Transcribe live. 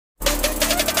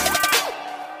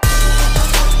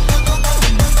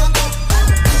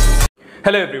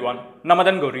Hello everyone,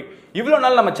 Madan Gowri. இவ்வளோ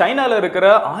நாள் நம்ம சைனால இருக்கிற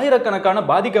ஆயிரக்கணக்கான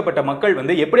பாதிக்கப்பட்ட மக்கள்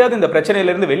எப்படியாவது இந்த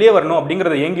பிரச்சனையிலிருந்து வெளியே வரணும்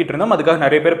அப்படிங்கறத ஏங்கிட்டு இருந்தோம். அதுக்காக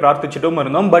நிறைய பேர் பிரார்த்திச்சிட்டும்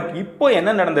இருந்தோம். பட் இப்போ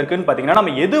என்ன நடந்திருக்குன்னு பாத்தீங்கன்னா,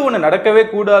 நம்ம எது ஒன்று நடக்கவே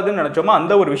கூடாதுன்னு நினைச்சோமோ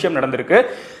அந்த ஒரு விஷயம் நடந்திருக்கு.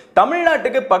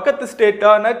 தமிழ்நாட்டுக்கு பக்கத்து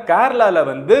ஸ்டேட்டான கேரளால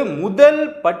முதல்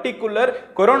பர்டிகுலர்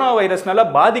கொரோனா வைரஸ்னால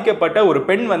பாதிக்கப்பட்ட ஒரு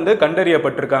பெண்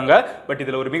கண்டறியப்பட்டிருக்காங்க. பட்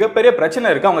இதுல ஒரு மிகப்பெரிய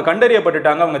பிரச்சனை இருக்கு. அவங்க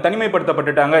கண்டறியப்பட்டுட்டாங்க, அவங்க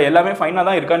தனிமைப்படுத்தப்பட்டுட்டாங்க, எல்லாமே ஃபைனா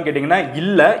தான் இருக்கான்னு கேட்டீங்கன்னா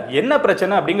இல்ல. என்ன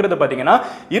பிரச்சனை அப்படிங்கறது பாத்தீங்கன்னா,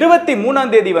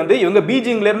 23ஆம் தேதி இவங்க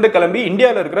பீஜிங்ல இருந்து கிளம்பி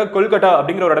இந்தியால இருக்கிற கொல்கட்டா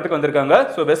அப்படிங்கிற ஒரு இடத்துக்கு வந்திருக்காங்க.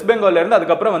 சோ வெஸ்ட் பெங்கால்ல இருந்து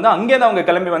அதுக்கப்புறம் அங்கே அவங்க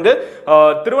கிளம்பி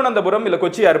திருவனந்தபுரம் இல்ல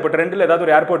கொச்சி ஏர்போர்ட் ரெண்டுல ஏதாவது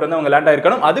ஒரு ஏர்போர்ட் அவங்க லேண்ட்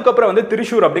ஆயிருக்கணும். அதுக்கப்புறம்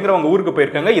திரிசூர் அப்படிங்கிற அவங்க ஊருக்கு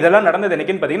போயிருக்காங்க. இதெல்லாம் நடந்தது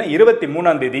என்னைக்குன்னு பாத்தீங்கன்னா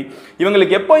 23ஆம் தேதி.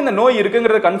 இவங்களுக்கு எப்போ இந்த நோய்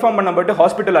இருக்குங்கிறத கன்ஃபார்ம் பண்ணப்பட்டு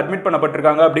ஹாஸ்பிட்டல் அட்மிட்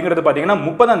பண்ணப்பட்டிருக்காங்க அப்படிங்கிறது பாத்தீங்கன்னா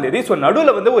 30ஆம் தேதி. சோ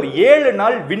நடுவுல ஒரு 7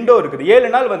 நாள் விண்டோ இருக்குது.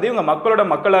 7 நாள் இவங்க மக்களோட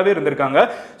மக்களாவே இருந்திருக்காங்க.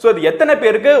 சோ அது எத்தனை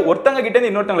பேருக்கு ஒருத்தங்க கிட்ட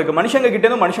இருந்து இன்னொருத்தங்களுக்கு, மனுஷங்க கிட்ட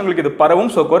இருந்து மனுஷங்களுக்கு இது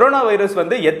பரவும். சோ கொரோனா வைரஸ்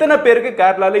எத்தனை பேருக்கு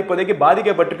கேரளால இப்போதைக்கு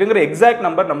பாதிக்கப்பட்டிருக்குங்கிற எக்ஸாக்ட்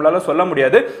நம்பர் நம்மளால சொல்ல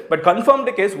முடியாது. பட்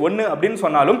கன்ஃபார்ம்டு கேஸ் 1 அப்படின்னு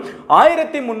சொன்னாலும்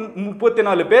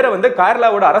 1034 பேரை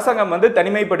கேரளாவோட அரசாங்கம்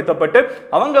தனிமைப்படுத்தப்பட்டு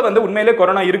அவங்க உண்மையிலே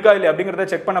கொரோனா இருக்கா இல்லையா அப்படிங்கறத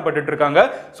செக் பண்ணப்பட்டு இருக்காங்க.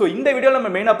 சோ இந்த வீடியோல நம்ம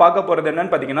மெயினா பார்க்க போறது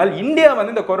என்னன்னு பாத்தீங்கன்னா, இந்தியா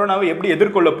இந்த கொரோனாவை எப்படி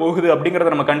எதிர்கொள்ள போகுது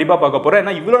அப்படிங்கறத நம்ம கண்டிப்பா பார்க்க போறோம்.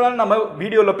 ஏன்னா இவ்வளவு நாள் நம்ம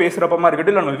வீடியோல பேசுறப்பமா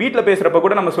இருக்கட்டும், நம்ம வீட்ல பேசுறப்ப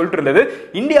கூட நம்ம சொல்லிட்டு இருந்தது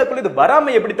இந்தியாக்குள்ள இது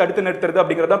வராம எப்படி தடுத்து நிறுத்துறது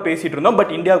அப்படிங்கறத பேசிட்டு இருந்தோம்.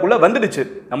 பட் இந்தியாக்குள்ள வந்துடுச்சு.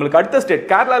 நம்மளுக்கு அடுத்த ஸ்டேட்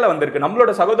கேரளால வந்திருக்கு.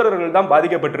 நம்மளோட சகோதரர்கள் தான்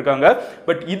பாதிக்கப்பட்டிருக்காங்க.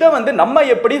 பட் இதை நம்ம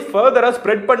எப்படி ஃபர்தரா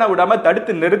ஸ்ப்ரெட் பண்ண விடாம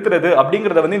தடுத்து நிறுத்துறது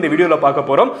அப்படிங்கறத இந்த வீடியோல பார்க்க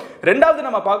போறோம். ரெண்டாவது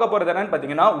நம்ம பார்க்க போறது என்னன்னு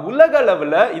பாத்தீங்கன்னா, உலக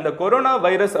அளவுல இந்த கொரோனா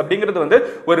வைரஸ் அப்படிங்கிறது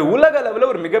ஒரு உலக அளவுல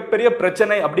ஒரு மிகப்பெரிய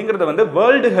பிரச்சனை அப்படிங்கறது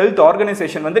வேர்ல்ட் ஹெல்த்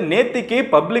ஆர்கனைசேஷன் நேத்திக்கு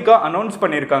பப்ளிக்கா அனௌன்ஸ்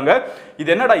பண்ணிருக்காங்க. இது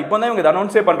என்னடா இப்போ தான் இவங்க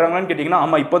அனௌன்ஸே பண்றாங்கன்னு கேட்டீங்கன்னா,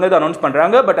 ஆமா இப்போ தான் அனௌன்ஸ்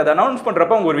பண்றாங்க. பட் அதை அனௌன்ஸ்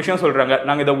பண்றப்ப அவங்க ஒரு விஷயம் சொல்றாங்க.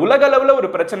 நாங்க இத உலக அளவுல ஒரு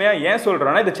பிரச்சனையா ஏன்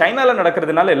சொல்றோம்னா, இது சைனால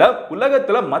நடக்கிறதுனால இல்ல,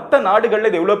 உலகத்துல மத்த நாடுகள்ல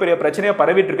இது எவ்வளவு பெரிய பிரச்சனையா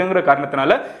பரவிட்டு இருக்குங்கிற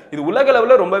காரணத்தினால இது உலக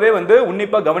அளவுல ரொம்பவே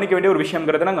உன்னிப்பா கவனிக்க வேண்டிய ஒரு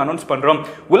விஷயம்ங்கறத நாங்க அனௌன்ஸ் பண்றோம்.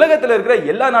 உலகத்துல இருக்கிற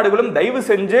எல்லா நாடுகளும் தயவு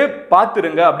செஞ்சு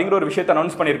பாத்துருங்க அப்படிங்கிற ஒரு விஷயத்தை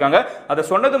அனௌன்ஸ் பண்ணிருக்காங்க. அதை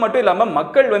சொன்னது மட்டும் இல்லாம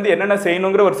மக்கள் என்னென்ன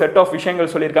செய்யணுங்கிற ஒரு செட் ஆஃப்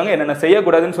விஷயங்கள் சொல்லியிருக்காங்க, என்னென்ன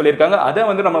செய்யக்கூடாதுன்னு சொல்லியிருக்காங்க. அதை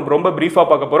நம்ம ரொம்ப பிரீஃபா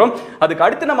பார்க்க போறோம். அதுக்கு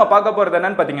அடுத்து நம்ம பார்க்க போறது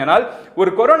என்னன்னு பாத்தீங்கன்னா, ஒரு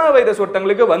கொரோனா வைரஸ்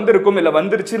ஒருத்தங்களுக்கு வந்திருக்கும் இல்ல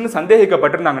வந்துருச்சுன்னு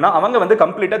சந்தேகிக்கப்பட்டிருந்தாங்கன்னா அவங்க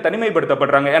கம்ப்ளீட்டா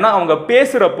தனிமைப்படுத்தப்படுறாங்க. ஏன்னா அவங்க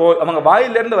பேசுறப்போ, அவங்க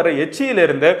வாயில இருந்து வர எச்சியில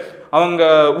இருந்து அவங்க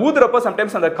ஊதுறப்போ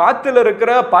சம்டைம்ஸ் அந்த காத்துல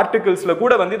இருக்கிற பார்ட்டிகிள்ஸ்ல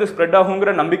கூட இது ஸ்ப்ரெட்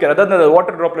ஆகுங்கிற நம்பிக்கை, அதாவது அந்த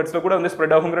வாட்டர் டிராப்லெட்ஸ்ல கூட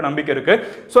ஸ்ப்ரெட் ஆகுங்கிற நம்பிக்கை இருக்கு.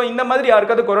 சோ இந்த மாதிரி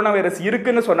யாருக்காவது கொரோனா வைரஸ்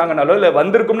இருக்குன்னு சொன்னாங்கனாலோ இல்ல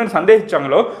வந்திருக்கும்னு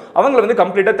சந்தேகிச்சாங்களோ அவங்களை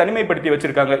கம்ப்ளீட்டா தனிமைப்படுத்தி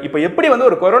வச்சிருக்காங்க. இப்போ எப்படி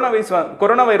ஒரு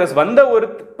கொரோனா வைரஸ் வந்த ஒரு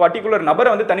பர்டிகுலர்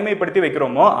நபரை தனிமைப்படுத்தி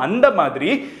வைக்கிறோமோ அந்த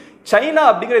மாதிரி சைனா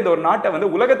அப்படிங்கிற இந்த ஒரு நாட்டை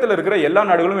உலகத்தில் இருக்கிற எல்லா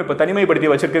நாடுகளும் இப்ப தனிமைப்படுத்தி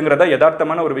வச்சிருக்குங்கிறதா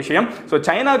யதார்த்தமான ஒரு விஷயம். சோ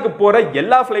சைனாக்கு போற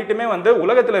எல்லா ஃபிளைட்டுமே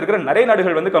உலகத்தில் இருக்கிற நிறைய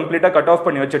நாடுகள் கம்ப்ளீட்டா கட் ஆஃப்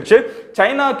பண்ணி வச்சிருச்சு.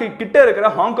 சைனாக்கு கிட்ட இருக்கிற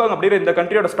ஹாங்காங் அப்படிங்கிற இந்த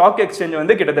கண்ட்ரியோட ஸ்டாக்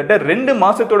எக்ஸ்சேஞ்ச் கிட்டத்தட்ட 2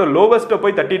 மாசத்தோட லோவஸ்ட்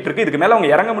போய் தட்டிட்டு இருக்கு. இதுக்கு மேல அவங்க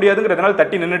இறங்க முடியாதுங்கிறதுனால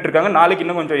தட்டி நின்னுட்டு இருக்காங்க. நாளைக்கு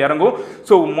இன்னும் கொஞ்சம் இறங்கும்.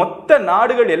 சோ மொத்த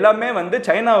நாடுகள் எல்லாமே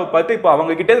சைனாவை பார்த்து இப்போ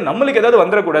அவங்க கிட்ட நம்மளுக்கு ஏதாவது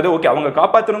வந்துடக்கூடாது, ஓகே அவங்க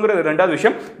காப்பாற்றணுங்கிறது ரெண்டாவது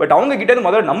விஷயம். பட் அவங்க கிட்ட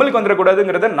முதல்ல நம்மளுக்கு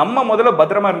வந்துடக்கூடாதுங்கிறத நம்ம முதல்ல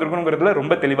பத்திரமா இருந்திருக்கணுங்கிறதுல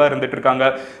ரொம்ப தெளிவா இருந்துட்டு இருக்காங்க.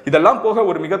 இதெல்லாம் போக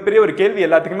ஒரு மிகப்பெரிய ஒரு கேள்வி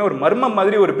எல்லாத்துக்குமே ஒரு மர்மம்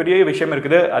மாதிரி ஒரு பெரிய விஷயம்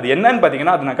இருக்குது. அது என்னன்னு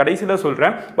பாத்தீங்கன்னா, அது நான் கடைசியில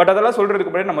சொல்றேன். பட் அதெல்லாம்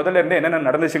சொல்றதுக்கு முன்னாடி நான் முதல்ல இருந்து என்னென்ன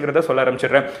நடந்துச்சுங்கிறத சொல்ல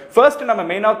ஆரம்பிச்சிடுறேன். ஃபர்ஸ்ட் நம்ம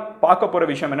மெயினா பார்க்க போற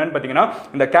விஷயம் என்னன்னு பாத்தீங்கன்னா,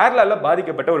 இந்த கேரளால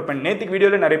பாதிக்கப்பட்ட ஒரு பெண். நேத்திக்கு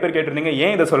வீடியோல நிறைய பேர் கேட்டிருந்தீங்க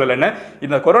ஏன் இதை சொல்லலன்னு.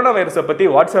 இந்த கொரோனா வைரஸை பத்தி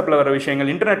வாட்ஸ்அப்ல வர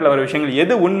விஷயங்கள், இன்டர்நெட்ல வர விஷயங்கள்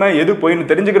எது உண்மை எது போயின்னு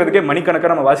தெரிஞ்சுக்கிறதுக்கே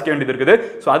மணிக்கணக்காக நம்ம வாசிக்க வேண்டியது இருக்குது.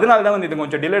 ஸோ அதனால தான் இது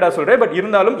கொஞ்சம் டிலேடா சொல்றேன். பட்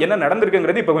இருந்தாலும் என்ன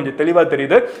நடந்திருக்குங்கிறது இப்போ கொஞ்சம் தெளிவா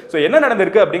தெரியுது. ஸோ என்ன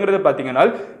நடந்திருக்கு அப்படிங்கறத பாத்தீங்கன்னா,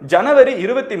 ஜனவரி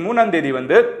 23ஆம் தேதி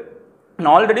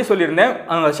நான் ஆல்ரெடி சொல்லியிருந்தேன்,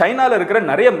 சைனால இருக்கிற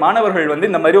நிறைய மாணவர்கள்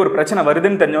இந்த மாதிரி ஒரு பிரச்சனை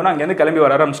வருதுன்னு தெரிஞ்சவங்க அங்கேருந்து கிளம்பி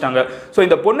வர ஆரம்பிச்சிட்டாங்க. ஸோ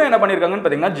இந்த பொண்ணு என்ன பண்ணியிருக்காங்கன்னு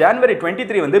பார்த்தீங்கன்னா, ஜனவரி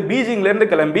 23 பீஜிங்ல இருந்து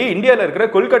கிளம்பி இந்தியாவில் இருக்கிற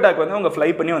கொல்கட்டாக்கு அவங்க ஃப்ளை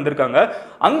பண்ணி வந்திருக்காங்க.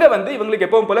 அங்கே இவங்களுக்கு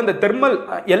எப்பவும் போல இந்த தெர்மல்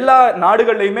எல்லா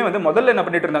நாடுகள்லையுமே முதல்ல என்ன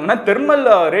பண்ணிட்டு இருந்தாங்கன்னா, தெர்மல்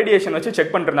ரேடியேஷன் வச்சு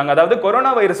செக் பண்ணிட்டு இருந்தாங்க. அதாவது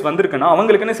கொரோனா வைரஸ் வந்திருக்குன்னா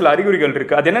அவங்களுக்குன்னு சில அறிகுறிகள்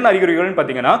இருக்கு. அது என்னென்ன அறிகுறிகள்னு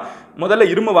பார்த்தீங்கன்னா, முதல்ல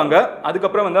இருமுவாங்க,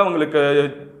 அதுக்கப்புறம் அவங்களுக்கு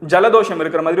ஜலதோஷம்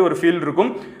இருக்கிற மாதிரி ஒரு ஃபீல்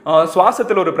இருக்கும்,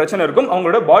 சுவாசத்தில் ஒரு பிரச்சனை இருக்கும்,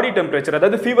 அவங்களோட பாடி டெம்பரேச்சர்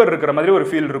அதாவது ஃபீவர் இருக்கிற மாதிரி ஒரு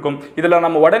ஃபீல் இருக்கும். இதுல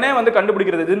நம்ம உடனே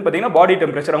கண்டுபிடிக்கிறது எதுன்னு பாத்தீங்கன்னா பாடி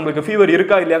டெம்பரேச்சர், உங்களுக்கு ஃபீவர்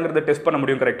இருக்கா இல்லையாங்கிறத டெஸ்ட் பண்ண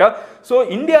முடியும் கரெக்டா. சோ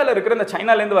இந்தியால இருக்கிற இந்த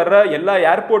சைனால இருந்து வர்ற எல்லா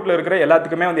ஏர்போர்ட்ல இருக்கிற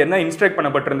எல்லாத்துக்குமே என்ன இன்ஸ்ட்ரக்ட்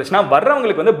பண்ணப்பட்டிருந்துச்சுன்னா,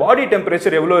 வர்றவங்களுக்கு பாடி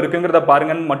டெம்பரேச்சர் எவ்வளவு இருக்குங்கிறத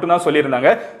பாருங்கன்னு மட்டும் தான்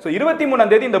சொல்லியிருந்தாங்க. சோ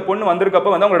 23ஆம் தேதி இந்த பொண்ணு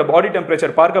வந்திருக்கப்ப அவங்களோட பாடி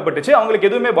டெம்பரேச்சர் பார்க்கப்பட்டுச்சு. அவங்களுக்கு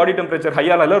எதுவுமே பாடி டெம்பரேச்சர்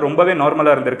ஹையால இல்ல, ரொம்பவே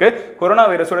நார்மலா இருந்திருக்கு. கொரோனா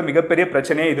வைரஸோட மிகப்பெரிய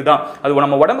பிரச்சனையே இதுதான். அது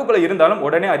நம்ம உடம்புக்குள்ள இருந்தாலும்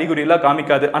உடனே அறிகுறி எல்லாம்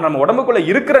காமிக்காது. ஆனா நம்ம உடம்புக்குள்ள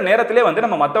இருக்கிற நேரத்திலே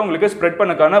நம்ம மத்தவங்களுக்கு ஸ்ப்ரெட்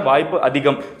பண்ணக்கான வாய்ப்பு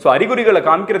அதிகம். ஸோ அறிகுறிகளை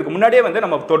காமிக்கிறதுக்கு முன்னாடியே வந்து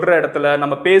நம்ம தொடுற இடத்துல,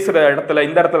 நம்ம பேசுற இடத்துல,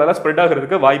 இந்த இடத்துல ஸ்ப்ரெட்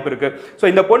ஆகிறதுக்கு வாய்ப்பு இருக்கு. ஸோ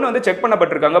இந்த பொண்ணு வந்து செக்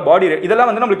பண்ணப்பட்டிருக்காங்க. பாடி இதெல்லாம்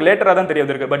வந்து நம்மளுக்கு லேட்டரா தான் தெரிய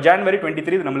வந்திருக்கு. பட் ஜனவரி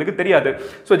 23 இது நம்மளுக்கு தெரியாது.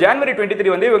 ஸோ ஜனவரி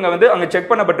 23 வந்து இவங்க வந்து அங்க செக்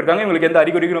பண்ணப்பட்டிருக்காங்க. இவங்களுக்கு எந்த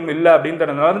அறிகுறிகளும் இல்ல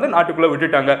அப்படின்றதுனால வந்து நாட்டுக்குள்ள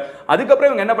விட்டுட்டாங்க. அதுக்கப்புறம்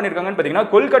இவங்க என்ன பண்ணிருக்காங்கன்னு பாத்தீங்கன்னா,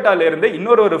 கொல்கட்டால இருந்து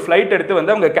இன்னொரு ஃபிளைட் எடுத்து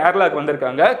வந்து அவங்க கேரளாக்கு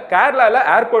வந்திருக்காங்க. கேரளால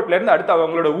ஏர்போர்ட்ல இருந்து அடுத்து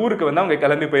அவங்களோட ஊருக்கு வந்து அவங்க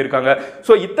கிளம்பி போயிருக்காங்க.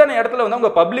 ஸோ இத்தனை இடத்துல வந்து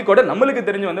அவங்க பப்ளிக்கோட நம்மளுக்கு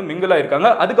தெரிஞ்சு வந்து மிங்கிள் ஆயிருக்காங்க.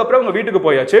 அதுக்கப்புறம் அவங்க வீட்டுக்கு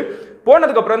போயாச்சு.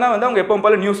 போனதுக்கு அப்புறம் தான் வந்து அவங்க எப்பவும்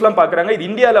போல நியூஸ்லாம் பாக்குறாங்க. இது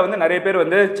இந்தியால வந்து நிறைய பேர்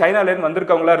வந்து சைனால இருந்து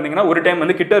வந்திருக்கவங்களா இருந்தீங்கன்னா ஒரு டைம்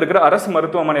வந்து கிட்ட இருக்கிற அரசு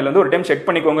மருத்துவமனையில இருந்து ஒரு டைம் செக்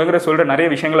பண்ணிக்கோங்கிற சொல்ற நிறைய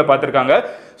விஷயங்களை பார்த்திருக்காங்க.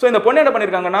 ஸோ இந்த பொண்ணு என்ன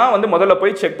பண்ணிருக்காங்கன்னா வந்து முதல்ல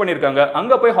போய் செக் பண்ணிருக்காங்க.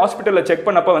 அங்க போய் ஹாஸ்பிட்டல்ல செக்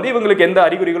பண்ணப்ப வந்து இவங்களுக்கு எந்த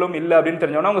அறிகுறிகளும் இல்ல அப்படின்னு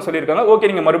தெரிஞ்சவங்க அவங்க சொல்லியிருக்காங்க, ஓகே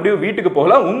நீங்க மறுபடியும் வீட்டுக்கு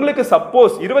போகலாம். உங்களுக்கு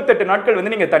சப்போஸ் 28 நாட்கள்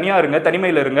வந்து நீங்க தனியா இருங்க,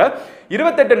 தனிமையில இருங்க.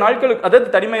 28 நாட்களுக்கு,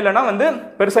 அதாவது தனிமையிலனா வந்து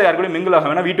பெருசா யாருக்கும் மிங்கிள் ஆக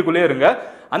வேணா, வீட்டுக்குள்ளே இருங்க.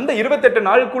 அந்த 28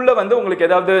 நாளுக்குள்ள வந்து உங்களுக்கு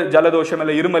ஏதாவது ஜலதோஷம்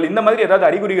இல்ல இருமல் இந்த மாதிரி ஏதாவது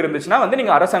அறிகுறி இருந்துச்சுன்னா வந்து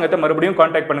நீங்க அரசாங்கத்தை மறுபடியும்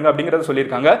கான்டாக்ட் பண்ணுங்க அப்படிங்கறத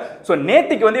சொல்லியிருக்காங்க. ஸோ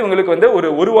நேத்திக்கு வந்து இவங்களுக்கு வந்து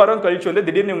ஒரு வாரம் கழிச்சு வந்து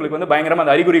திடீர்னு இவங்களுக்கு வந்து பயங்கரமா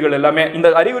அந்த அறிகுறிகள் எல்லாமே,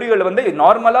 இந்த அறிகுறிகள் வந்து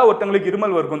நார்மலா ஒருத்தங்களுக்கு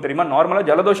இருமல் இருக்கும் தெரியுமா, நார்மலா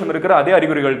ஜலதோஷம் இருக்கிற அதே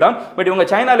அறிகுறிகள் தான். பட் இவங்க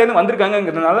சைனால இருந்து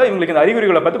வந்திருக்காங்கிறதுனால இவங்களுக்கு இந்த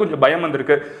அறிகுறிகளை பார்த்து கொஞ்சம் பயம்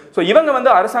வந்திருக்கு. ஸோ இவங்க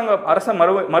வந்து அரச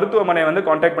மருத்துவமனை வந்து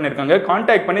கான்டாக்ட் பண்ணிருக்காங்க.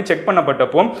 கான்டாக்ட் பண்ணி செக்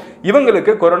பண்ணப்பட்டப்போ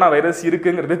இவங்களுக்கு கொரோனா வைரஸ்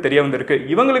இருக்குங்கிறது தெரிய வந்திருக்கு.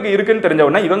 இவங்களுக்கு இருக்குன்னு தெரிஞ்ச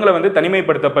உடனே இவங்களை வந்து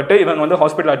தனிமைப்படுத்தப்பட்டு இவங்க வந்து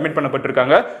ஹாஸ்பிடல் அட்மிட்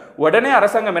பண்ணப்பட்டிருக்காங்க. உடனே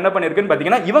அரசாங்கம் என்ன பண்ணிருக்குன்னு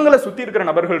பாத்தீங்கன்னா, இவங்களை சுத்தி இருக்கிற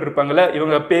நபர்கள் இருப்பாங்கல்ல,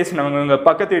 இவங்க பேசினவங்க, இவங்க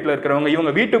பக்கத்து வீட்டுல இருக்கிறவங்க,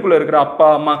 இவங்க வீட்டுக்குள்ள இருக்கிற அப்பா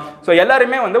அம்மா, ஸோ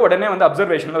எல்லாருமே வந்து உடனே வந்து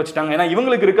அப்சர்வேஷன்ல வச்சுட்டாங்க. ஏன்னா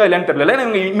இவங்களுக்கு இருக்கா இல்லைன்னு தெரியல,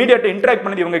 இவங்க இமீடியட்டா இன்டராக்ட்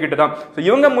பண்ணி இவங்க கிட்ட தான். ஸோ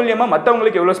இவங்க மூலியமா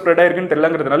மத்தவங்களுக்கு எவ்வளவு ஸ்ப்ரெட் ஆயிருக்குன்னு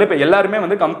தெரியலங்கிறதுனால இப்ப எல்லாருமே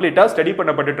வந்து கம்ப்ளீட்டா ஸ்டடி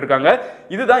பண்ணப்பட்டு இருக்காங்க.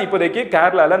 இதுதான் இப்போதைக்கு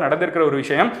கேரளால நடந்திருக்கிற ஒரு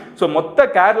விஷயம். ஸோ மொத்த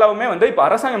கேரளாவுமே வந்து இப்ப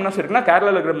அரசாங்கம் என்ன சொல்லிருக்குன்னா,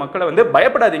 கேரளால இருக்கிற மக்களை வந்து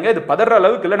பயப்படாதீங்க, இது பதற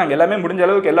அளவுக்கு இல்லை, நாங்க எல்லாமே முடிஞ்ச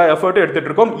அளவுக்கு எல்லா எஃபர்ட்டும்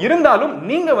எடுத்துட்டு இருக்கோம், இருந்தாலும்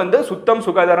நீங்க வந்து சுத்தம்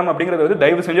சுகாதாரம் அப்படிங்கறத வந்து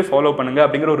தயவு செஞ்சு ஃபாலோ பண்ணுங்க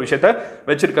அப்படிங்கிற ஒரு விஷயத்தை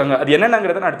வச்சிருக்காங்க. அது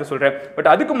என்னங்கிறத நான் அடுத்து சொல்றேன். பட்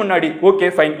அதுக்கு முன்னாடி ஓகே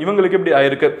ஃபைன், இவங்களுக்கு இப்படி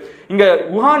ஆயிருக்கு. இங்க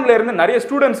வுஹான்ல இருந்து நிறைய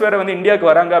ஸ்டூடெண்ட்ஸ் வேற வந்து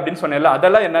இந்தியாவுக்கு வராங்க அப்படின்னு சொன்னேன்ல,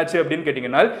 அதெல்லாம் என்னாச்சு அப்படின்னு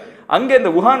கேட்டீங்கன்னா, அங்க இந்த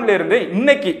வுஹான்ல இருந்து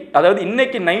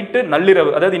இன்னைக்கு நைட்டு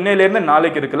நள்ளிரவு, அதாவது இன்னையில இருந்து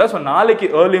நாளைக்கு இருக்குல்ல, ஸோ நாளைக்கு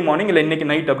ஏர்லி மார்னிங் இல்லை இன்னைக்கு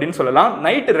நைட் அப்படின்னு சொல்லலாம்,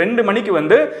 நைட்டு 2 மணிக்கு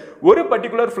வந்து ஒரு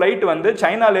பர்டிகுலர் ஃபிளைட் வந்து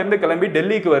சைனால இருந்து கிளம்பி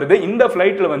டெல்லிக்கு வருது. இந்த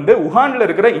ஃபிளைட்ல வந்து வுஹான்ல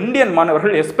இருக்கிற இந்தியன்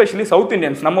மாணவர்கள், எஸ்பெஷலி சவுத்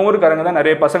இந்தியன்ஸ், நம்ம ஊருக்காரங்க தான்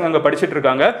நிறைய பசங்க அங்க படிச்சிட்டு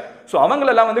இருக்காங்க. ஸோ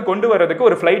அவங்களெல்லாம் வந்து கொண்டு வரதுக்கு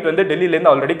ஒரு ஃபிளைட் வந்து டெல்லியில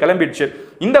இருந்து ஆல்ரெடி கிளம்பிடுச்சு.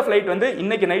 இந்த ஃபிளைட் வந்து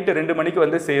இன்னைக்கு நைட்டு 2 மணிக்கு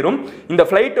வந்து சேரும். இந்த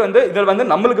ஃபிளைட் வந்து இதில் வந்து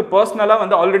நம்மளுக்கு பர்சனலா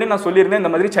வந்து ஆல்ரெடி நான் சொல்லியிருந்தேன்,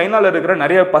 இந்த மாதிரி சைனால இருக்கிற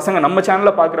நிறைய பசங்க நம்ம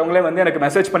சேனல்ல பாக்குறவங்களே வந்து எனக்கு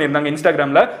மெசேஜ் பண்ணியிருந்தாங்க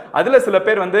இன்ஸ்டாகிராம்ல. அதுல சில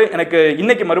பேர் வந்து எனக்கு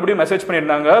இன்னைக்கு மறுபடியும் மெசேஜ்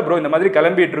பண்ணியிருந்தாங்க, ப்ரோ இந்த மாதிரி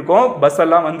கிளம்பிட்டு இருக்கோம், பஸ்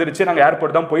எல்லாம் வந்துருச்சு, நாங்க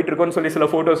ஏர்போர்ட் தான் போயிட்டு இருக்கோம்னு சொல்லி சில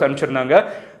போட்டோஸ் அனுப்பிச்சிருந்தாங்க.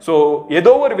 ஸோ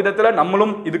ஏதோ ஒரு விதத்துல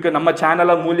நம்மளும் இதுக்கு நம்ம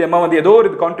சேனல் மூலியமா வந்து ஏதோ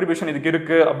ஒரு கான்ட்ரிபியூஷன் இதுக்கு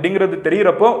இருக்கு அப்படிங்கிறது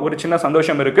தெரியறப்போ ஒரு சின்ன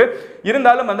சந்தோஷம் இருக்கு.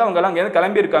 இருந்தாலும் வந்து அவங்க எல்லாம் அங்கே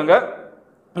கிளம்பி இருக்காங்க.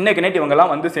 இன்னைக்கு நைட் இவங்கெல்லாம்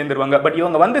வந்து சேர்ந்துருவாங்க. பட்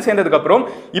இவங்க வந்து சேர்ந்ததுக்கு அப்புறம்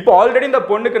இப்போ ஆல்ரெடி இந்த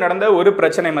பொண்ணுக்கு நடந்த ஒரு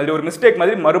பிரச்சனை மாதிரி, ஒரு மிஸ்டேக்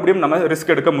மாதிரி மறுபடியும் நம்ம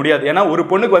ரிஸ்க் எடுக்க முடியாது. ஏன்னா ஒரு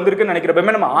பொண்ணுக்கு வந்திருக்குன்னு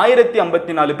நினைக்கிறப்பமே நம்ம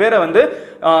 1054 பேரை வந்து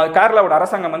கேரளாவோட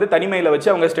அரசாங்கம் வந்து தனிமையில வச்சு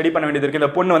அவங்க ஸ்டடி பண்ண வேண்டியது இருக்கு. இந்த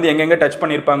பொண்ணு வந்து எங்கெங்க டச்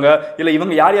பண்ணிருப்பாங்க, இல்ல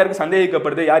இவங்க யார் யாருக்கு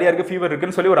சந்தேகிக்கப்படுது, யார் யாருக்கு ஃபீவர்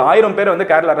இருக்குன்னு சொல்லி ஒரு 1000 பேரை வந்து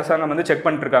கேரளா அரசாங்கம் வந்து செக்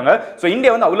பண்ணிட்டு இருக்காங்க. ஸோ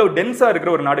இந்தியா வந்து அவ்வளவு டென்ஸா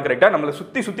இருக்கிற ஒரு நாடு, கரெக்டா நம்மளை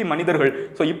சுத்தி மனிதர்கள்.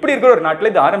 ஸோ இப்படி இருக்கிற ஒரு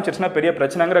நாட்டில் இது ஆரம்பிச்சிருச்சுன்னா பெரிய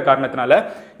பிரச்சனைங்கிற காரணத்தினால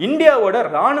இந்தியாவோட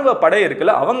ராணுவ படை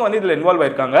இருக்குல்ல, அவங்க வந்து இதுல இன்வால்வ்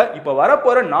ஆயிருக்காங்க. இப்போ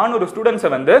வரப்போற 400 ஸ்டூடெண்ட்ஸ்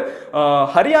வந்து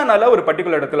ஹரியானால ஒரு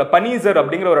பர்டிகுலர் இடத்துல பனீசர்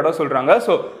அப்படிங்கிற ஒரு இடம் சொல்றாங்க.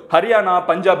 ஸோ ஹரியானா,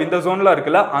 பஞ்சாப் இந்த ஜோன்ல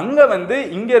இருக்குல்ல, அங்க வந்து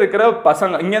இங்க இருக்கிற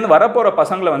பசங்க, இங்க இருந்து வரப்போற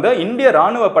பசங்களை வந்து இந்திய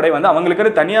ராணுவ படை வந்து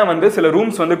அவங்களுக்கு தனியா வந்து சில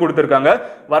ரூம்ஸ் வந்து கொடுத்திருக்காங்க.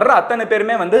 வர்ற அத்தனை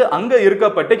பேருமே வந்து அங்க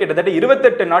இருக்கப்பட்டு கிட்டத்தட்ட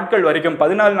 28 நாட்கள் வரைக்கும்,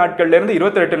 14 நாட்கள்ல இருந்து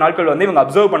 28 நாட்கள் வந்து இவங்க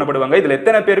அப்சர்வ் பண்ணப்படுவாங்க. இதுல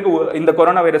எத்தனை பேருக்கு இந்த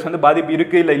கொரோனா வைரஸ் வந்து பாதிப்பு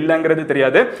இருக்கு இல்ல இல்லங்கிறது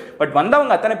தெரியாது. பட்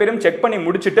வந்தவங்க அத்தனை பேரும் செக் பண்ணி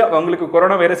முடிச்சுட்டு அவங்களுக்கு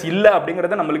கொரோனா வைரஸ் இல்ல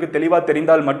அப்படிங்கறது நம்மளுக்கு தெளிவா தெரிந்தால்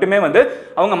மட்டுமே வந்து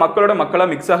அவங்க மக்களோட மக்களா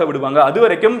மிக்ஸ் ஆக விடுவாங்க. அது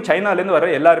வரைக்கும் சைனால இருந்து வர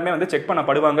எல்லாருமே வந்து செக்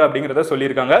பண்ணப்படுவாங்க அப்படிங்கறத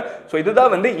சொல்லியிருக்காங்க. சோ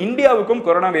இதுதான் வந்து இந்தியாவுக்கும்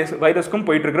கொரோனா வைரஸ்க்கும்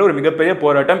போயிட்டு இருக்கிற ஒரு மிகப்பெரிய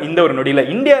போராட்டம். இந்த ஒரு நொடியில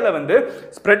இந்தியால வந்து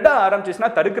ஸ்ப்ரெட் ஆரம்பிச்சுச்சுன்னா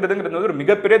தடுக்கிறதுங்கிறது ஒரு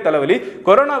மிகப்பெரிய தலைவலி.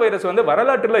 கொரோனா வைரஸ் வந்து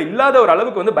வரலாற்றுல இல்லாத ஒரு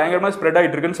அளவுக்கு வந்து பயங்கரமா ஸ்ப்ரெட்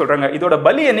ஆயிட்டு இருக்குன்னு சொல்றாங்க. இதோட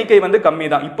பலி எண்ணிக்கை வந்து கம்மி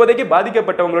தான். இப்போதைக்கு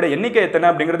பாதிக்கப்பட்டவங்களோட எண்ணிக்கை எத்தனை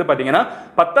அப்படிங்கிறது பாத்தீங்கன்னா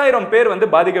 10,000 பேர் வந்து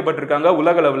பாதிக்கப்பட்டிருக்காங்க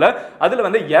உலக அளவுல. அதுல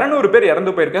வந்து 200 பேர்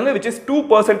இறந்து போயிருக்காங்க, which is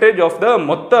 2% of the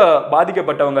மொத்த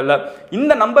பாதிக்கப்பட்டவங்க.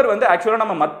 இந்த நம்பர் வந்து ஆக்சுவலா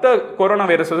நம்ம மத்த கொரோனா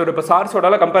வைரஸ் இப்ப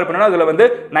சார்ஸோட கம்பேர் பண்ணா அதுல வந்து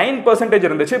 9%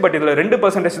 இருந்துச்சு. பட் இதுல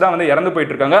 2% தான் வந்து இறந்து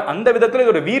போயிட்டு இருக்காங்க. அந்த விதத்துல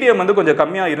இதோட வீரியம் வந்து கொஞ்சம்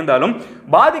கம்மியா இருந்தாலும்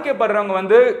பாதிக்கப்படுறவங்க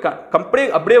வந்து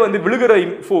அப்படியே வந்து விழுகிற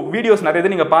வீடியோஸ் நிறைய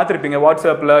நீங்க பார்த்திருப்பீங்க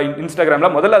வாட்ஸ்அப்ல, இன்ஸ்டாகிராம்ல.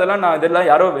 முதல்ல அதெல்லாம்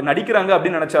யாரோ நடிக்கிறாங்க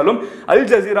அப்படின்னு நினைச்சாலும் அல்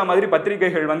ஜசீரா மாதிரி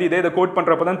பத்திரிகைகள் வந்து இதை கோட்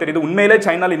பண்றப்பதான் தெரியுது உண்மையிலே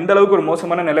சைனால இந்த அளவுக்கு ஒரு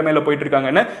மோசமான நிலைமையில போயிட்டு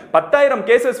இருக்காங்கன்னு. 10,000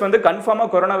 கேசஸ் வந்து கன்ஃபார்மா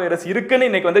கொரோனா வைரஸ் இருக்குன்னு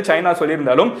இன்னைக்கு வந்து சைனா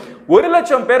சொல்லியிருந்தாலும் 1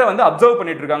 1,00,000 பேரை வந்து அப்சர்வ்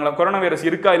பண்ணிட்டு இருக்காங்களா, கொரோனா வைரஸ்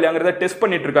இருக்கா இல்லையாங்கிறத டெஸ்ட்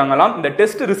பண்ணிட்டு இருக்காங்களாம். இந்த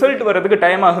டெஸ்ட் ரிசல்ட் வரதுக்கு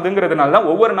டைம் ஆகுதுங்கிறதுனால தான்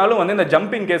ஒவ்வொரு நாளும் வந்து இந்த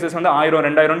ஜம்பிங் கேசஸ் வந்து 1000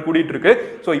 2000 கூடிட்டு இருக்கு.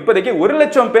 ஸோ இப்போதைக்கு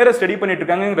 1,00,000 பேரை ஸ்டடி பண்ணிட்டு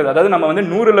இருக்காங்கிறது. அதாவது நம்ம வந்து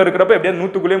 100ல இருக்கிறப்ப எப்படியாவது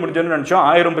 100க்குள்ளே முடிஞ்சோன்னு நினைச்சோம்,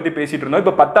 1000 பத்தி பேசிட்டு இருந்தோம்.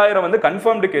 இப்போ 10,000 வந்து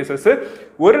கன்ஃபர்ம்டு கேசஸ்,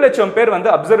 1,00,000 பேர்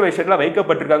வந்து அப்சர்வேஷன்ல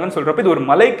வைக்கப்பட்டிருக்காங்கன்னு சொல்றப்ப இது ஒரு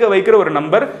மலைக்க வைக்கிற ஒரு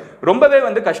நம்பர். ரொம்பவே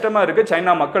வந்து கஷ்டமா இருக்கு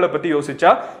சைனா மக்களை பத்தி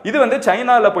யோசிச்சா. இது வந்து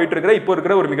சைனால போயிட்டு இருக்கிற இப்போ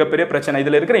இருக்கிற ஒரு மிகப்பெரிய பிரச்சனை.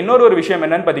 இதுல இருக்கிற இன்னொரு ஒரு விஷயம்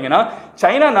என்னன்னு பாத்தீங்கன்னா,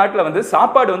 சைனா நாட்டுல வந்து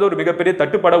சாப்பாடு வந்து ஒரு மிகப்பெரிய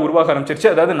தட்டுப்பாடா உருவாக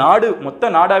ஆரம்பிச்சிருச்சு. அதாவது மொத்த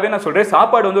நாடாவே நான் சொல்றேன்,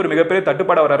 சாப்பாடு வந்து ஒரு மிகப்பெரிய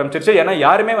தட்டுப்பாடா வர ஆரம்பிச்சிருச்சு. ஏன்னா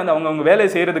யாருமே வந்து அவங்க வேலை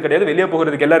செய்யறது கிடையாது, வெளியே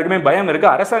போகிறதுக்கு எல்லாருக்குமே பயம் இருக்கு.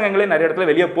 அரசாங்கங்களே நிறைய இடத்துல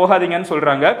வெளியே போகாதீங்கன்னு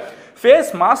சொல்றாங்க. ஃபேஸ்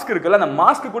மாஸ்க் இருக்குல்ல, அந்த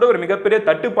மாஸ்க் கூட ஒரு மிகப்பெரிய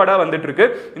தட்டுப்பாடா வந்துட்டு இருக்கு.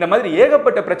 இந்த மாதிரி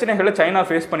ஏகப்பட்ட பிரச்சனைகளை சைனா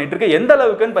ஃபேஸ் பண்ணிட்டு இருக்கு. எந்த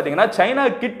அளவுக்குன்னு பாத்தீங்கன்னா, சைனா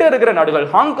கிட்ட இருக்கிற நாடுகள்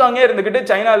ஹாங்காங்கே இருந்துகிட்டு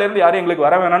சைனால இருந்து யாரும் எங்களுக்கு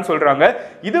வர வேணாம்னு சொல்றாங்க.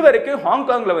 இது வரைக்கும்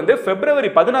ஹாங்காங்ல வந்து பிப்ரவரி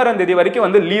 16ஆம் தேதி வரைக்கும்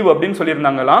வந்து லீவ் அப்படின்னு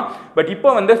சொல்லியிருந்தாங்களாம். பட் இப்போ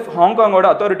வந்து ஹாங்காங்கோட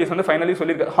அத்தாரிட்டிஸ் வந்து ஃபைனலி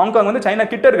சொல்லியிருக்காங்க. ஹாங்காங் வந்து சைனா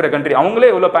கிட்ட இருக்கிற கண்ட்ரி, அவங்களே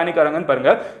எவ்வளவு பேனிக் ஆறாங்கன்னு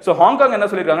பாருங்க. ஸோ ஹாங்காங் என்ன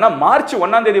சொல்லியிருக்காங்கன்னா, மார்ச்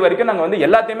 1ஆம் தேதி வரைக்கும் நாங்கள் வந்து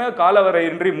எல்லாத்தையுமே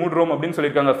காலவரையின்றி மூடுறோம் அப்படின்னு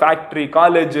சொல்லியிருக்காங்க. ஃபேக்டரி,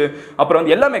 காலேஜ், அப்புறம்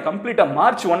வந்து எல்லாமே கம்ப்ளீட்டா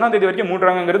மார்ச் 1ஆம் தேதி வரைக்கும்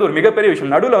மூடுறாங்கிறது ஒரு மிகப்பெரிய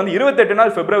விஷயம். நடுவில் வந்து 28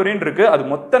 நாள் பிப்ரவரின்னு இருக்கு. அது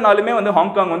மொத்த நாளுமே வந்து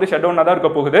ஹாங்காங் வந்து ஷட் டவுனா தான்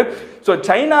இருக்க போகுது. ஸோ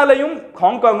சைனாலையும்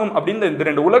ஹாங்காங்கும் அப்படின்னு இந்த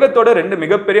ரெண்டு உலகத்தோட ரெண்டு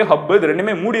மிகப்பெரிய ஹப், இது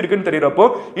ரெண்டுமே மூடி இருக்குன்னு தெரியறப்போ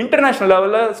இன்டர்நேஷனல்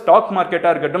லெவலில் ஸ்டாக் மார்க்கெட்டா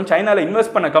இருக்கட்டும், சைனால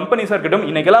இன்வெஸ்ட் பண்ண கம்பெனிஸா இருக்கட்டும்,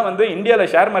 இன்னைக்கெல்லாம் வந்து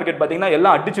இந்தியாவில் ஷேர் மார்க்கெட் பார்த்தீங்கன்னா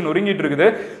எல்லாம் அடிச்சு நொறுங்கிட்டு இருக்குது.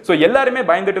 ஸோ எல்லாருமே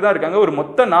பயந்துட்டு தான் இருக்காங்க. ஒரு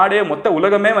மொத்த நாடே, மொத்த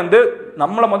உலகமே வந்து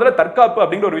நம்மள முதல்ல தற்காப்பு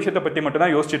அப்படிங்கிற ஒரு விஷயத்தை பத்தி மட்டும்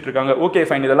தான் யோசிச்சுட்டு இருக்காங்க. ஓகே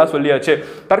ஃபைன், இதெல்லாம் சொல்லியாச்சு.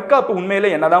 தற்காப்பு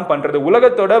உண்மையிலே என்னதான் பண்றது?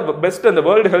 உலகத்தோட பெஸ்ட் அந்த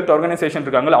வேர்ல்டு ஹெல்த் ஆர்கனைசேஷன்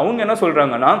இருக்காங்க, அவங்க என்ன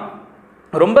சொல்றாங்கன்னா,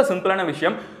 ரொம்ப சிம்பிளான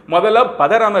விஷயம், முதல்ல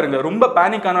பதறாம இருங்க. ரொம்ப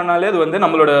பேனிக் ஆனாலே அது வந்து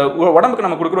நம்மளோட உடம்புக்கு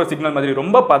நம்ம கொடுக்குற ஒரு சிக்னல் மாதிரி.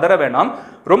 ரொம்ப பதற வேணாம்.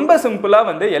 ரொம்ப சிம்பிளா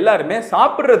வந்து எல்லாருமே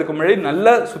சாப்பிட்றதுக்கு முன்னாடி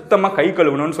நல்லா சுத்தமா கை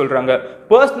கழுவணும்னு சொல்றாங்க.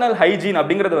 பர்சனல் ஹைஜீன்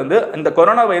அப்படிங்கிறது வந்து இந்த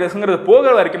கொரோனா வைரஸ்ங்கிறது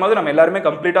போகிற வரைக்கும் நம்ம எல்லாருமே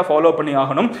கம்ப்ளீட்டா ஃபாலோ பண்ணி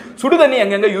ஆகணும். சுடுதண்ணி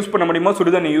எங்கெங்க யூஸ் பண்ண முடியுமோ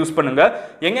சுடுதண்ணி யூஸ் பண்ணுங்க.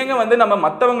 எங்கெங்க வந்து நம்ம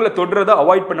மற்றவங்களை தொடுறதை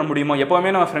அவாய்ட் பண்ண முடியுமோ,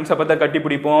 எப்பவுமே நம்ம ஃப்ரெண்ட்ஸை பார்த்தா கட்டி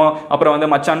பிடிப்போம், அப்புறம் வந்து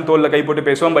மச்சான் தோல்ல கை போட்டு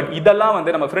பேசுவோம். பட் இதெல்லாம்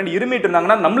வந்து நம்ம ஃப்ரெண்ட் இருமிட்டு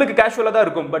இருந்தாங்கன்னா நம்மளுக்கு கேஷுவலா தான்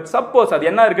இருக்கும். பட் சப்போஸ் அது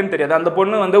என்ன இருக்குன்னு தெரியாது, அந்த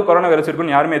பொண்ணு வந்து கொரோனா வைரஸ்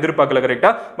இருக்குன்னு யாருமே எதிர்பார்க்கல கரெக்டா,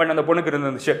 பட் அந்த பொண்ணுக்கு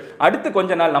இருந்துச்சு. அடுத்து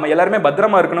கொஞ்ச நாள் நம்ம எல்லாருமே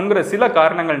பத்திரமா இருக்கணுங்கிற சில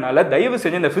காரணங்கள்னால தயவு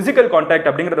செஞ்சு இந்த பிசிக்கல் கான்டாக்ட்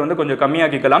அப்படிங்கறது வந்து கொஞ்சம்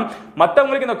கம்மியாக்கிக்கலாம்.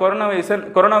 மற்றவங்களுக்கு இந்த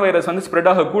கொரோனா வைரஸ் வந்து ஸ்ப்ரெட்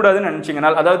ஆக கூடாதுன்னு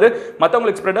நினைச்சீங்கன்னா, அதாவது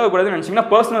மற்றவங்களுக்கு ஸ்ப்ரெட் ஆக கூடாதுன்னு நினைச்சீங்கன்னா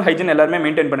பர்சனல் ஹைஜீன் எல்லாருமே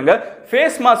மெயின்டைன் பண்ணுங்க.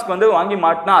 ஃபேஸ் மாஸ்க் வந்து வாங்கி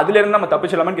மாட்டினா அதுல இருந்து நம்ம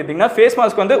தப்பிச்சலாமான்னு கேட்டீங்கன்னா, ஃபேஸ்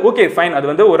மாஸ்க் வந்து ஓகே ஃபைன், அது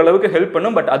வந்து ஓரளவுக்கு ஹெல்ப்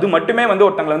பண்ணும். பட் அது மட்டுமே வந்து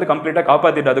ஒருத்தங்களை வந்து கம்ப்ளீட்டா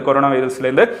காப்பாத்திடாது கொரோனா வைரஸ்ல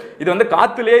இருந்து. இது வந்து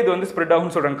காத்துலயே இது வந்து ஸ்ப்ரெட்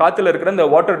ஆகும்னு சொல்றாங்க. காத்துல இருக்கிற இந்த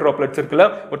வாட்டர் டிராப்லெட்ஸ் இருக்குல்ல,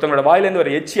 ஒருத்தங்களோட வாயிலேருந்து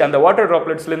ஒரு எச்சி, அந்த வாட்டர்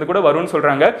டிராப்லெட்ஸ்ல இருந்து கூட வரும்னு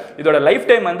சொல்றாங்க. இதோட லைஃப்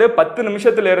டைம் வந்து 10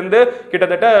 நிமிஷத்துல இருந்து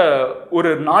கிட்டத்தட்ட ஒரு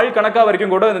நாள் கணக்கா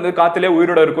வரைக்கும் கூட இந்த காத்திலே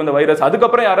உயிரோட இருக்கும் இந்த வைரஸ்.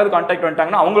 அதுக்கப்புறம் யாராவது கான்டாக்ட்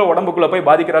பண்ணிட்டாங்கன்னா அவங்களோட உடம்புக்குள்ள போய்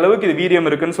பாதிக்கிற அளவுக்கு இது வீரியம்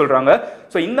இருக்குன்னு சொல்றாங்க.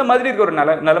 சோ இந்த மாதிரி இருக்க ஒரு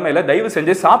நிலைமையில தயவு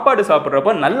செஞ்சு சாப்பாடு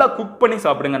சாப்பிடுறப்ப நல்லா குக் பண்ணி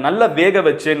சாப்பிடுங்க, நல்லா வேக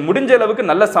வச்சு, முடிஞ்ச அளவுக்கு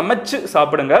நல்லா சமைச்சு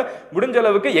சாப்பிடுங்க. முடிஞ்ச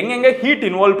அளவுக்கு எங்கெங்க ஹீட்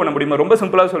இன்வால்வ் பண்ண முடியுமா, ரொம்ப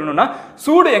சிம்பிளா சொல்லணும்னா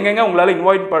சூடு எங்கெங்க உங்களால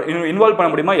இன்வால்வ் பண்ண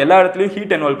முடியுமா எல்லா இடத்துலயும்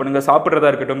ஹீட் இன்வால்வ் பண்ணுங்க.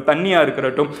 சாப்பிடுறதா இருக்கட்டும், தண்ணியா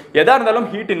இருக்கட்டும், எதா இருந்தாலும்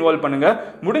ஹீட் இன்வால்வ் பண்ணுங்க.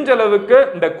 முடிஞ்ச அளவுக்கு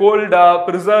இந்த கோல்டா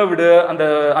பிரிசர்வ்டு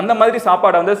அந்த மாதிரி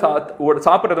சாப்பாடை வந்து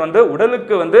சாப்பிடுறது வந்து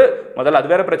உடலுக்கு வந்து முதல்ல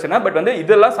அது வேற பிரச்சனை. பட் வந்து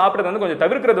இதெல்லாம் சாப்பிடுறது வந்து கொஞ்சம்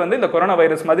தவிர்க்கிறது வந்து இந்த கொரோனா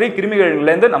வைரஸ் மாதிரி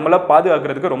கிருமிகள்ல இருந்து நம்மள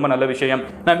பாதுகாக்கிறதுக்கு ரொம்ப நல்ல விஷயம்.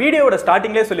 நான் வீடியோட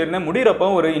ஸ்டார்டிங்லேயே சொல்லியிருந்தேன், முடிகிறப்போ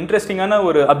ஒரு இன்ட்ரெஸ்டிங்கான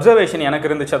ஒரு அப்சர்வேஷன் எனக்கு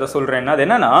இருந்துச்சு, அதை சொல்றேன். அது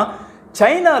என்னன்னா,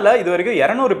 சைனால இது வரைக்கும்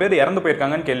 200 பேர் இறந்து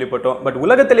போயிருக்காங்கன்னு கேள்விப்பட்டோம். பட்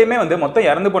உலகத்திலேயுமே வந்து மொத்தம்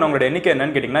இறந்து போனவங்களோட எண்ணிக்கை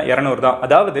என்னன்னு கேட்டீங்கன்னா 200 தான்.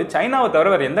 அதாவது சைனாவை தவிர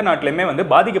வேற எந்த நாட்டிலுமே வந்து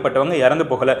பாதிக்கப்பட்டவங்க இறந்து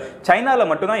போகல, சைனால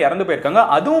மட்டும் தான் இறந்து போயிருக்காங்க.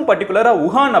 அதுவும் பர்டிகுலரா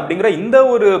உஹான் அப்படிங்கிற இந்த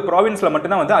ஒரு ப்ராவின்ஸ்ல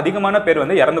மட்டும் தான் வந்து அதிகமான பேர்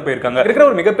வந்து இறந்து போயிருக்காங்க. இருக்கிற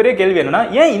ஒரு மிகப்பெரிய கேள்வி என்னன்னா,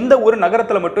 ஏன் இந்த ஒரு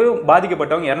நகரத்துல மட்டும்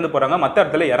பாதிக்கப்பட்டவங்க இறந்து போறாங்க, மற்ற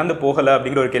இடத்துல இறந்து போகல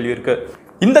அப்படிங்கிற ஒரு கேள்வி இருக்கு.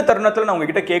 இந்த தருணத்தில் நான்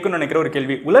உங்ககிட்ட கேட்கணும்னு நினைக்கிற ஒரு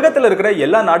கேள்வி, உலகத்தில் இருக்கிற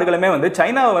எல்லா நாடுகளுமே வந்து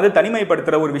சைனாவை வந்து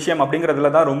தனிமைப்படுத்துற ஒரு விஷயம் அப்படிங்கிறதுல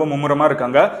தான் ரொம்ப மும்முரமா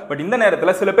இருக்காங்க. பட் இந்த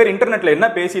நேரத்தில் சில பேர் இன்டர்நெட்ல என்ன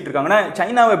பேசிட்டு இருக்காங்கன்னா,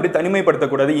 சைனாவை எப்படி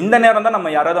தனிமைப்படுத்தக்கூடாது, இந்த நேரம் தான்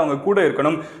நம்ம யாராவது அவங்க கூட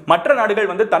இருக்கணும், மற்ற நாடுகள்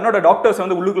வந்து தன்னோட டாக்டர்ஸ்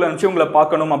வந்து உள்ளுக்குள்ள அனுப்பிச்சு உங்களை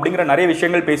பார்க்கணும் அப்படிங்கிற நிறைய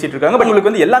விஷயங்கள் பேசிட்டு இருக்காங்க. பட்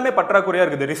உங்களுக்கு வந்து எல்லாமே பற்றாக்குறையா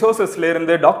இருக்குது. ரிசோர்சஸ்ல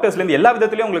இருந்து டாக்டர்ஸ்ல இருந்து எல்லா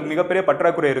விதத்திலயும் உங்களுக்கு மிகப்பெரிய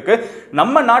பற்றாக்குறை இருக்கு.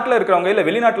 நம்ம நாட்டில் இருக்கிறவங்க இல்ல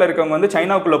வெளிநாட்டில் இருக்கிறவங்க வந்து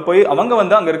சைனாவுக்குள்ள போய் அவங்க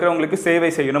வந்து அங்க இருக்கிறவங்களுக்கு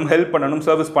சேவை செய்யணும், ஹெல்ப் பண்ணணும்,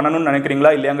 சர்வீஸ் பண்ணணும்னு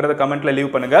நினைக்கிறீங்களா இல்லையாங்கிறத கமெண்ட்ல லீவ்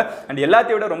பண்ணுங்க. அண்ட்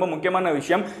எல்லாத்தையும் விட ரொம்ப முக்கியமான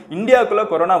விஷயம், இந்தியாவுக்குள்ள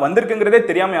கொரோனா வந்திருக்குங்கிறதே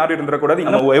தெரியாம யாரும் இருந்துடக்கூடாது.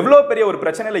 நம்ம எவ்வளவு பெரிய ஒரு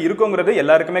பிரச்சனையில இருக்கோங்கிறது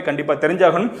எல்லாருக்குமே கண்டிப்பா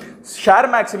தெரிஞ்சாகணும். ஷேர்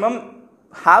மேக்ஸிமம்,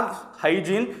 ஹேவ்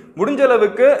ஹைஜீன், முடிஞ்ச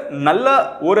அளவுக்கு நல்ல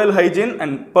oral hygiene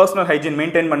and personal hygiene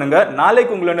maintain பண்ணுங்க.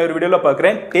 நாளைக்கு உங்களோட ஒரு வீடியோல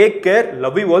பார்க்குறேன். Take care,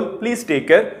 love you all, please take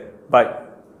care, by.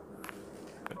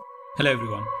 Hello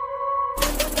everyone.